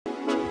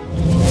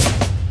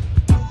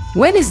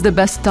When is the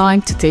best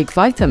time to take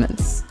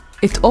vitamins?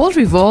 It all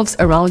revolves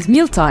around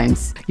meal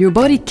times. Your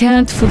body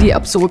can't fully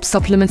absorb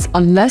supplements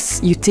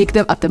unless you take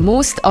them at the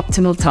most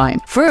optimal time.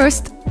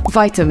 First,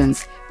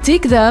 vitamins.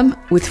 Take them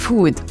with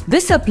food.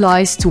 This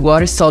applies to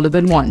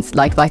water-soluble ones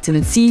like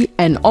vitamin C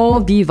and all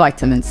B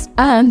vitamins,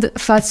 and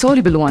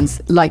fat-soluble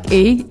ones like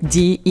A,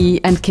 D, E,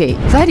 and K.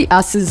 Fatty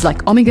acids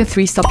like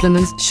omega-3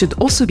 supplements should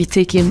also be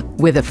taken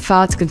with a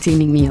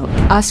fat-containing meal.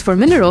 As for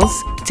minerals,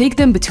 take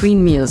them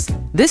between meals.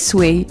 This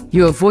way,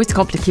 you avoid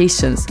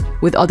complications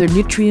with other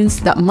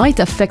nutrients that might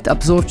affect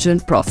absorption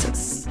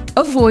process.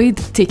 Avoid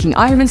taking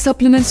iron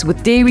supplements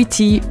with dairy,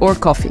 tea, or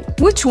coffee.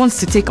 Which ones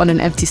to take on an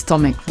empty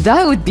stomach?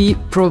 That would be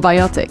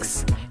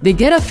probiotics. They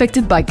get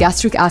affected by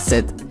gastric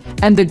acid,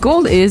 and the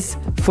goal is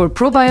for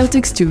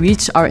probiotics to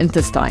reach our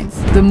intestines.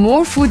 The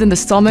more food in the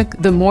stomach,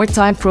 the more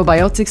time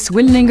probiotics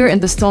will linger in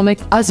the stomach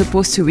as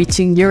opposed to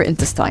reaching your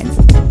intestines.